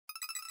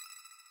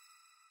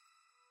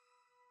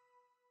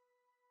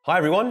Hi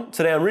everyone,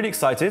 today I'm really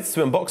excited to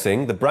be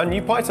unboxing the brand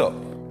new pi-top.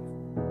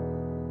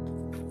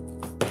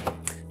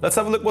 Let's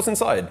have a look what's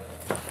inside.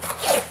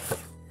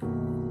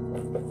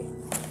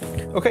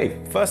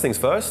 Okay, first things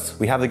first,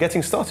 we have the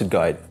Getting Started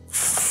guide.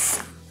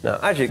 Now,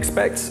 as you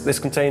expect, this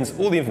contains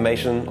all the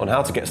information on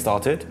how to get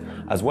started,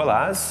 as well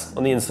as,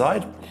 on the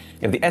inside,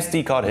 you have the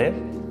SD card here,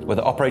 with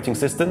the operating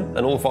system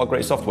and all of our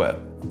great software.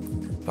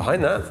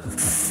 Behind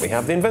that, we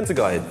have the Inventor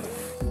guide.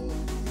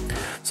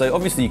 So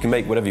obviously you can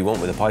make whatever you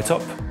want with a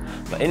pi-top,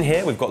 but in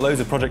here we've got loads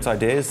of project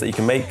ideas that you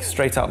can make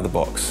straight out of the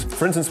box.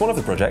 For instance, one of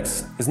the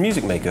projects is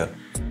Music Maker.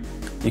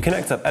 You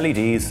connect up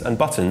LEDs and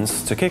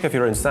buttons to kick off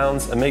your own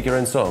sounds and make your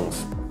own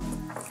songs.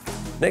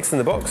 Next in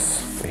the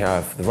box, we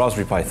have the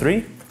Raspberry Pi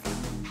 3,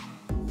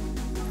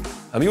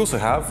 and we also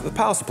have the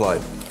power supply.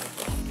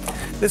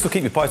 This will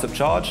keep your pi-top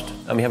charged,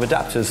 and we have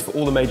adapters for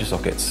all the major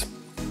sockets.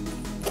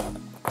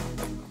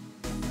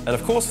 And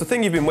of course, the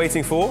thing you've been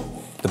waiting for,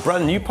 the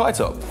brand new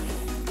pi-top.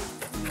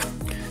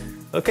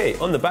 Okay,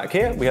 on the back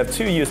here, we have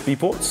two USB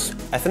ports,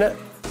 Ethernet,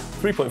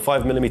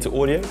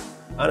 3.5mm audio,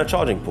 and a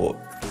charging port,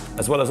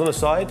 as well as on the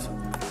side,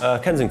 a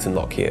Kensington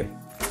lock here.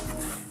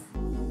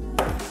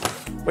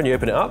 When you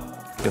open it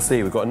up, you'll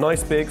see we've got a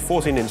nice big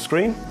 14-inch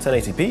screen,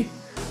 1080p,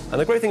 and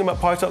the great thing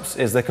about pi-tops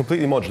is they're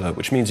completely modular,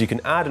 which means you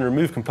can add and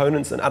remove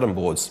components and add-on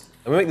boards.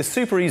 And we make this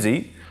super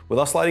easy with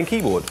our sliding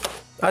keyboard.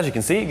 As you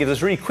can see, it gives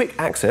us really quick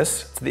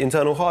access to the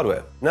internal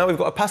hardware. Now we've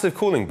got a passive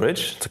cooling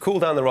bridge to cool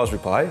down the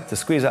Raspberry Pi to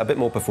squeeze out a bit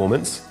more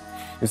performance.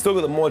 We've still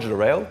got the modular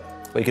rail,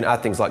 where you can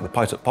add things like the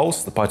pi-top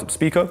pulse, the pi-top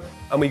speaker,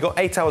 and we've got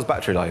 8 hours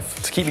battery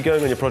life to keep you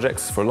going on your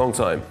projects for a long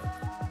time.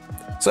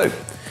 So,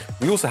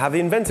 we also have the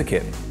Inventor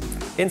Kit.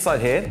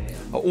 Inside here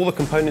are all the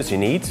components you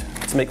need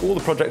to make all the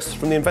projects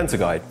from the Inventor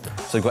Guide.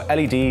 So you've got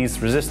LEDs,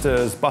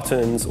 resistors,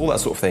 buttons, all that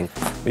sort of thing.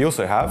 We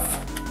also have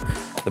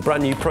the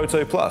brand new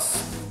Proto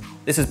Plus.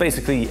 This is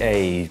basically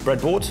a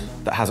breadboard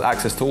that has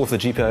access to all of the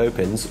GPIO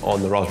pins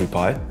on the Raspberry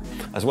Pi,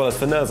 as well as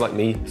for nerds like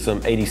me,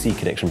 some ADC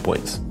connection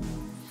points.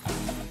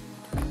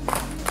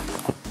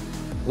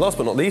 Last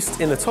but not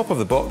least, in the top of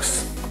the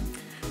box,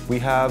 we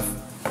have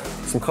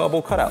some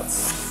cardboard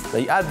cutouts. Now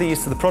you add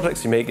these to the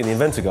projects you make in the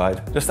Inventor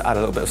Guide just to add a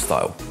little bit of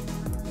style.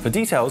 For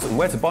details on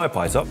where to buy a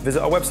pi-top,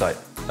 visit our website.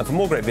 And for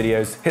more great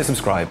videos, hit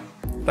subscribe.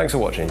 Thanks for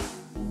watching.